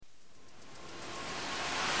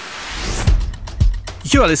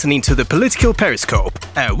You are listening to the Political Periscope,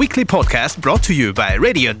 a weekly podcast brought to you by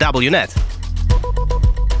Radio WNet.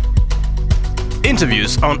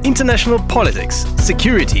 Interviews on international politics,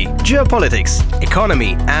 security, geopolitics,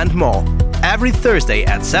 economy, and more. Every Thursday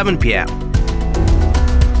at 7 p.m.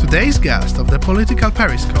 Today's guest of the Political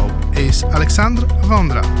Periscope is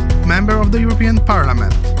Vondra, member of the European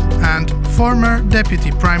Parliament and former Deputy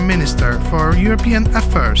Prime Minister for European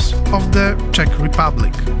Affairs of the Czech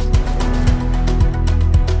Republic.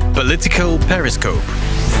 Political Periscope.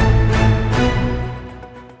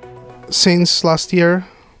 Since last year,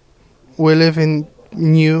 we live in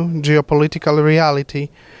new geopolitical reality.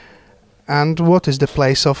 And what is the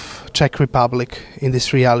place of Czech Republic in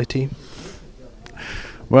this reality?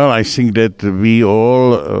 Well, I think that we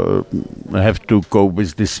all have to cope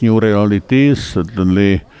with this new reality.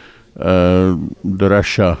 Certainly, the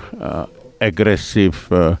Russia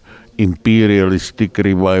aggressive imperialistic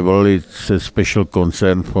revival is a special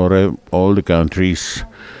concern for all the countries,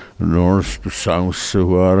 north to south,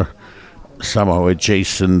 who are somehow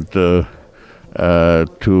adjacent to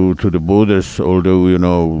the borders.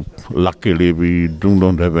 Although, luckily we do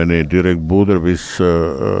not have any direct border with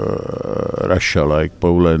Russia, like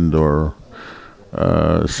Poland or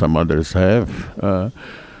some others have.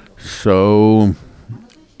 So,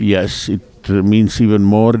 yes, it means even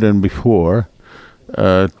more than before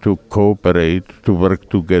to cooperate, to work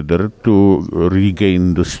together, to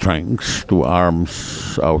regain the strength, to arm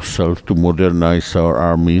ourselves, to modernize our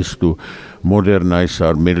armies, to modernize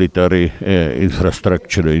our military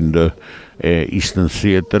infrastructure in the Eastern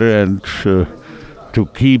Theater, and to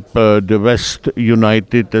keep the West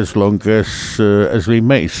united as long as we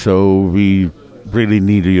may. So we really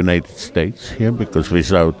need the United States here, because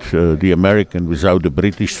without without the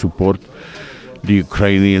British support, the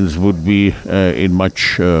Ukrainians would be in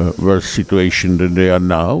much worse situation than they are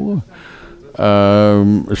now.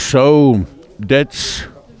 So that's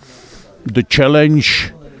the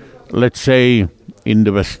challenge, let's say, in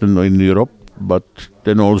the Western or in Europe, but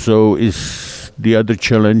then also is the other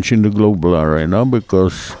challenge in the global arena,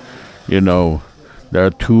 because, there are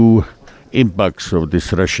two impacts of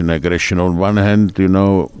this Russian aggression. On one hand,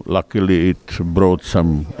 luckily it brought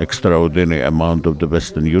some extraordinary amount of the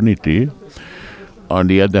Western unity. On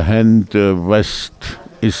the other hand, the West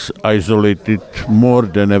is isolated more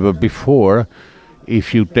than ever before.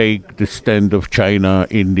 If you take the stand of China,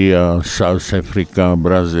 India, South Africa,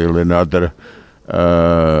 Brazil, and other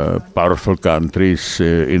powerful countries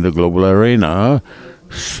in the global arena,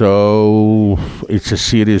 so it's a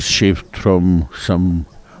serious shift from some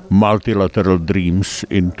multilateral dreams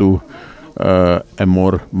into a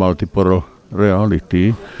more multipolar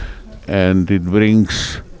reality, and it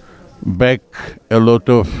brings back a lot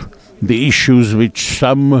of the issues which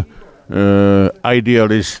some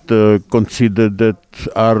idealists consider that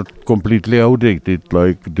are completely outdated,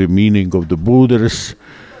 like the meaning of the borders,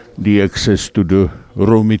 the access to the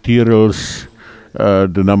raw materials,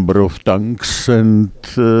 the number of tanks, and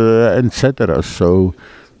etc. So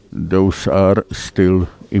those are still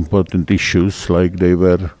important issues, like they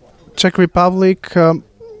were. Czech Republic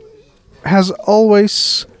has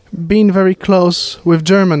always been very close with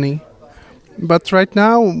Germany. But right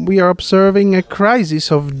now we are observing a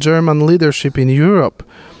crisis of German leadership in Europe.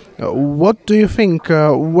 What do you think,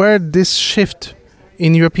 where this shift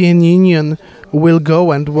in European Union will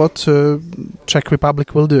go, and what Czech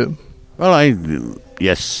Republic will do? Well,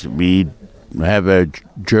 yes, we have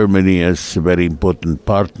Germany as a very important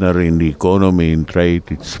partner in the economy, in trade.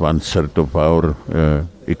 It's 1/3 of our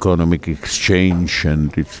economic exchange,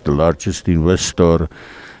 and it's the largest investor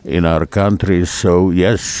in our country. So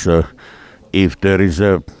yes, if there is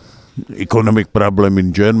a economic problem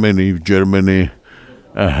in Germany, if Germany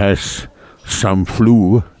has some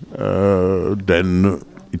flu, then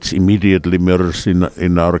it's immediately mirrors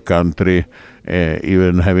in our country,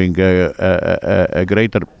 even having a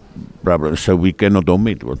greater problem. So we cannot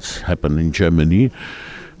omit what's happened in Germany.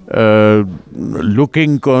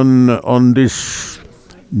 Looking on this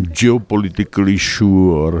geopolitical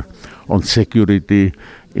issue or on security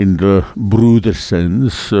in the broader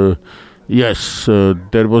sense, yes,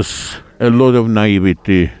 there was a lot of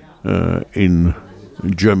naivety in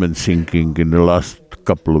German thinking in the last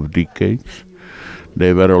couple of decades.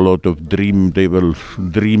 There were a lot of they were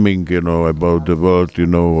dreaming, about the world,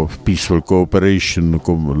 of peaceful cooperation,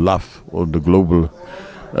 love on the global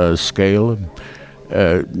scale.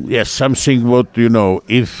 Yes, something what,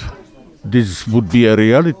 if this would be a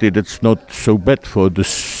reality, that's not so bad for the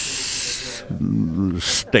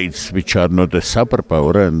states which are not a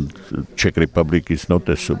superpower, and Czech Republic is not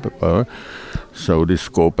a superpower. So these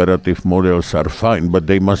cooperative models are fine, but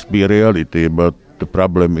they must be a reality. But the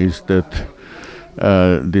problem is that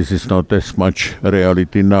this is not as much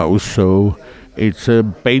reality now. So it's a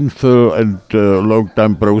painful and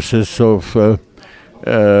long-time process of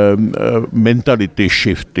mentality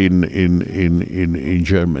shift in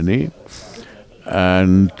Germany.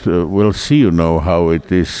 And we'll see, how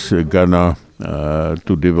it is gonna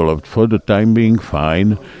to develop. For the time being,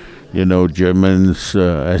 fine. Germans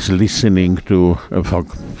as listening to,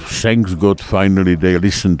 thanks God, finally they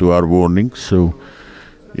listen to our warnings. So,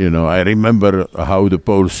 I remember how the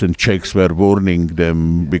Poles and Czechs were warning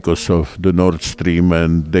them because of the Nord Stream,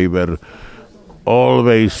 and they were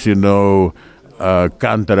always,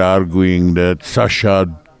 counter-arguing that, Sasha,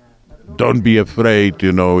 don't be afraid,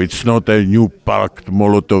 it's not a new pact,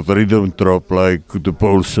 Molotov-Ribbentrop, like the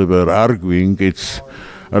Poles were arguing. It's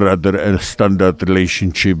rather a standard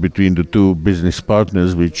relationship between the two business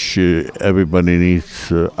partners, which everybody needs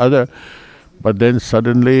other. But then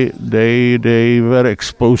suddenly they were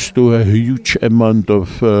exposed to a huge amount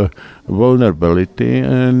of vulnerability,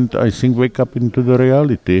 and I think wake up into the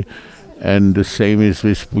reality. And the same is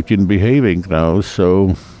with Putin behaving now.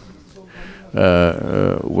 So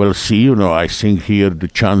we'll see. I think here the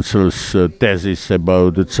Chancellor's thesis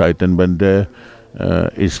about the Zeitenwende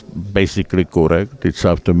is basically correct. It's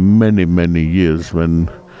after many, many years when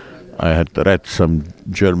I had read some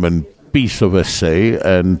German piece of essay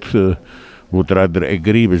and would rather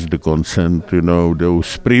agree with the content.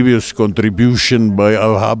 Those previous contribution by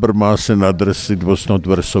Al Habermas and others, it was not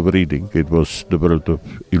worth of reading. It was the world of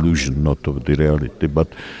illusion, not of the reality. But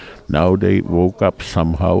now they woke up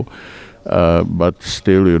somehow. But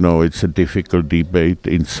still, it's a difficult debate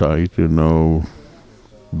inside,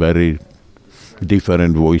 very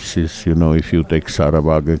different voices, if you take Sarah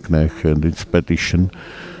Wagenknecht and its petition.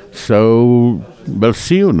 So, we'll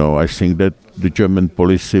see, I think that the German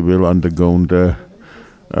policy will undergo the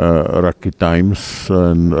rocky times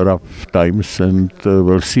and rough times, and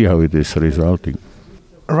we'll see how it is resulting.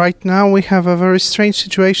 Right now we have a very strange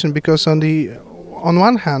situation because on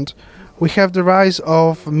one hand, we have the rise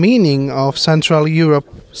of meaning of Central Europe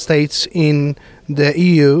states in the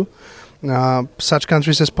EU, such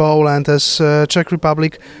countries as Poland, as Czech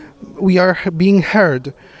Republic. We are being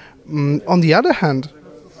heard. On the other hand,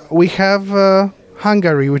 we have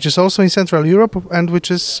Hungary, which is also in Central Europe and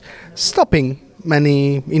which is stopping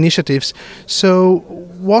many initiatives. So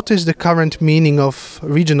what is the current meaning of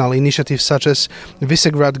regional initiatives such as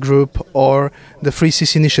Visegrad Group or the Free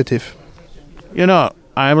Seas Initiative?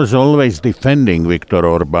 I was always defending Viktor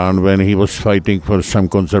Orban when he was fighting for some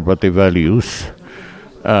conservative values.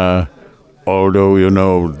 Although,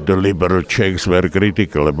 the liberal Czechs were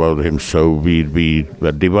critical about him, so we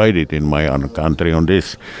were divided in my own country on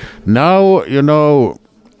this. Now,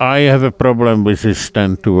 I have a problem with his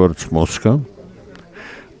stand towards Moscow.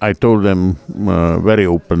 I told them very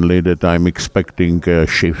openly that I'm expecting a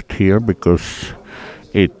shift here because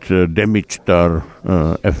it damaging our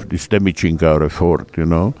effort,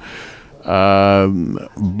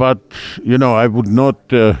 But, I would not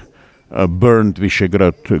burn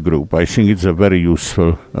Visegrad Group. I think it's a very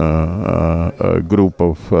useful group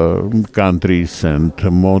of countries and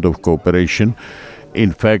mode of cooperation.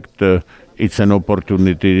 In fact, it's an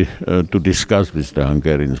opportunity to discuss with the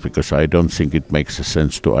Hungarians because I don't think it makes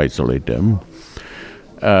sense to isolate them.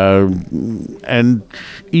 And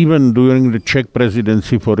even during the Czech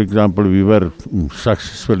presidency, for example, we were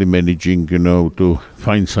successfully managing, to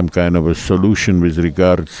find some kind of a solution with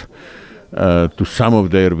regards to some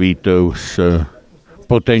of their vetoes,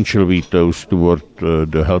 potential vetoes toward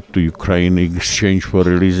the help to Ukraine in exchange for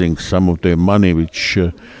releasing some of their money which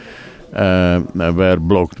were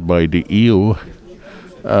blocked by the EU.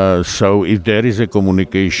 So if there is a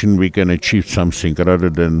communication, we can achieve something rather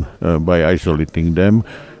than by isolating them.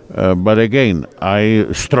 But again, I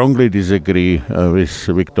strongly disagree with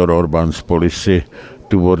Viktor Orban's policy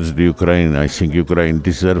towards the Ukraine. I think Ukraine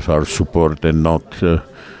deserves our support and not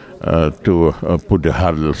to put the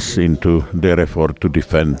hurdles into their effort to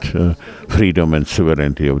defend freedom and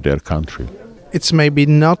sovereignty of their country. It's maybe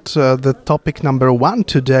not the topic number one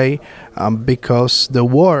today because the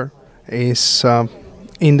war is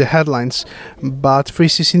in the headlines, but Free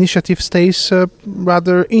Seas Initiative stays a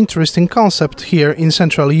rather interesting concept here in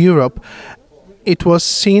Central Europe. It was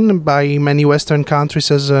seen by many Western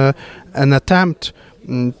countries as an attempt,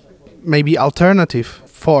 maybe alternative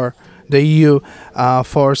for the EU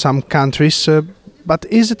for some countries. But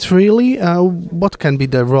is it really? What can be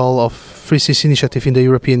the role of Free Seas Initiative in the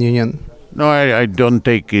European Union? No, I don't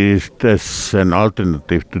take it as an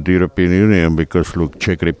alternative to the European Union because, look,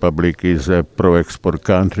 Czech Republic is a pro-export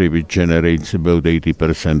country which generates about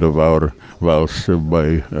 80% of our wealth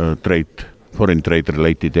by trade foreign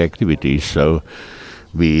trade-related activities. So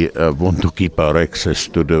we want to keep our access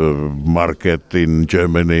to the market in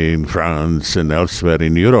Germany, in France, and elsewhere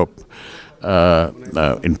in Europe.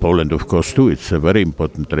 In Poland, of course, too. It's a very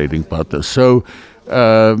important trading partner. So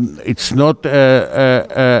it's not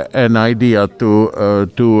an idea to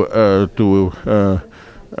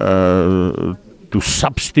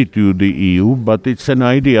substitute the EU, but it's an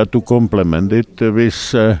idea to complement it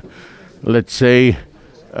with, let's say,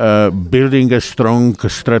 building a strong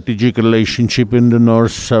strategic relationship in the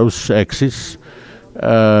North-South axis,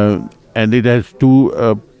 and it has two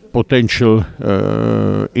potential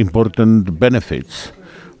important benefits.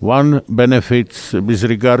 One benefit with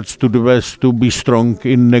regards to the West to be strong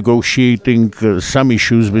in negotiating some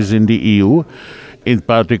issues within the EU, in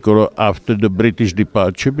particular after the British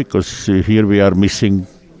departure, because here we are missing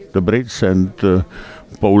the Brits, and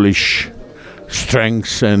Polish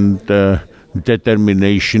strength and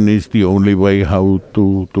determination is the only way how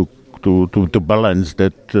to balance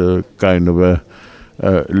that kind of a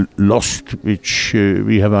lost which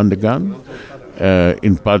we have undergone.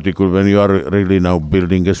 In particular, when you are really now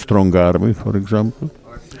building a strong army, for example.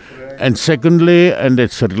 And secondly, and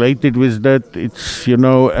it's related with that, it's,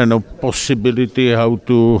 a possibility how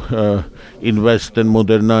to invest and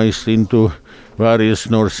modernize into various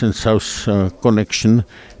north and south connection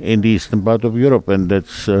in the eastern part of Europe. And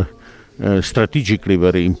that's strategically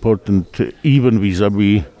very important, even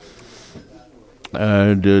vis-a-vis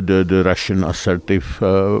the Russian assertive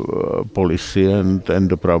policy and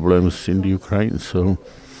the problems in the Ukraine. So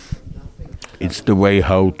it's the way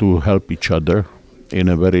how to help each other in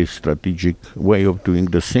a very strategic way of doing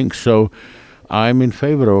the things. So I'm in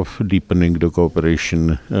favor of deepening the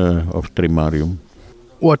cooperation of Trimarium.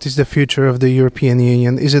 What is the future of the European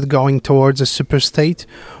Union? Is it going towards a superstate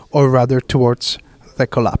or rather towards the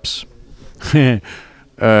collapse?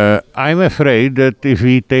 I'm afraid that if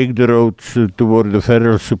we take the road toward the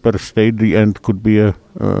federal superstate, the end could be a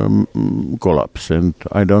collapse, and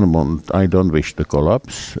I don't wish the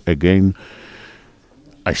collapse. Again,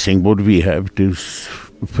 I think what we have is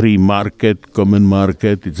free market, common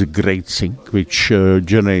market. It's a great thing which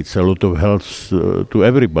generates a lot of health to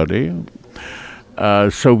everybody.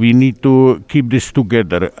 So we need to keep this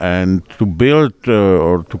together, and to build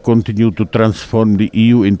or to continue to transform the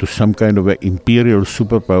EU into some kind of an imperial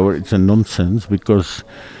superpower. It's a nonsense, because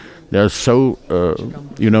there are so,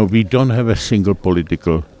 we don't have a single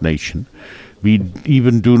political nation. We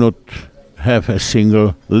even do not have a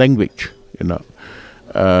single language,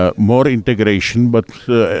 more integration, but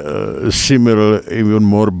similar, even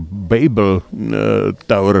more Babel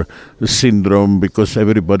Tower syndrome, because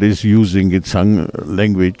everybody is using its own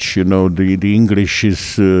language. The English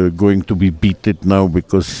is going to be beaten now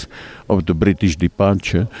because of the British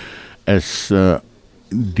departure as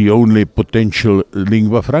the only potential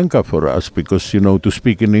lingua franca for us, because, to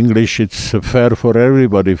speak in English, it's fair for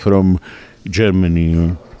everybody from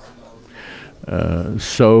Germany.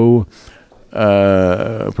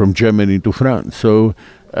 From Germany to France. So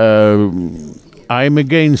I'm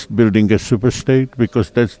against building a superstate, because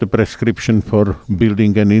that's the prescription for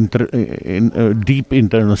building deep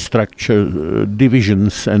internal structure,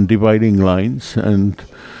 divisions and dividing lines, and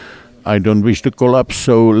I don't wish to collapse.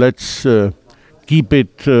 So let's keep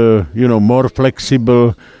it, more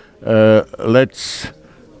flexible. Let's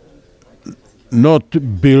not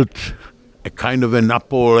build a kind of a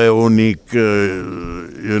Napoleonic,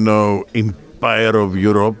 empire of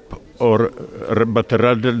Europe, but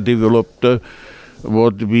rather developed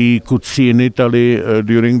what we could see in Italy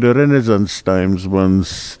during the Renaissance times,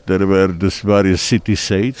 once there were these various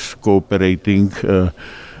city-states cooperating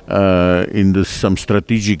in some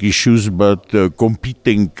strategic issues, but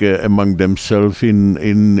competing among themselves in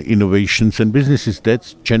innovations and businesses.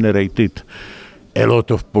 That's generated a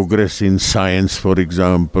lot of progress in science, for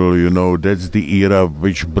example. That's the era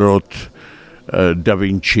which brought Da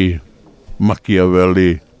Vinci,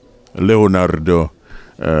 Machiavelli, Leonardo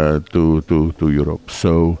to Europe.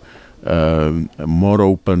 So a more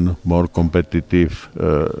open, more competitive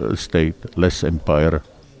state, less empire,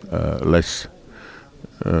 less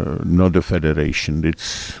not a federation.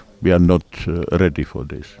 We are not ready for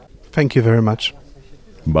this. Thank you very much.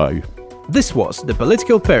 Bye. This was the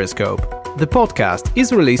Political Periscope. The podcast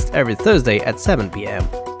is released every Thursday at 7 p.m.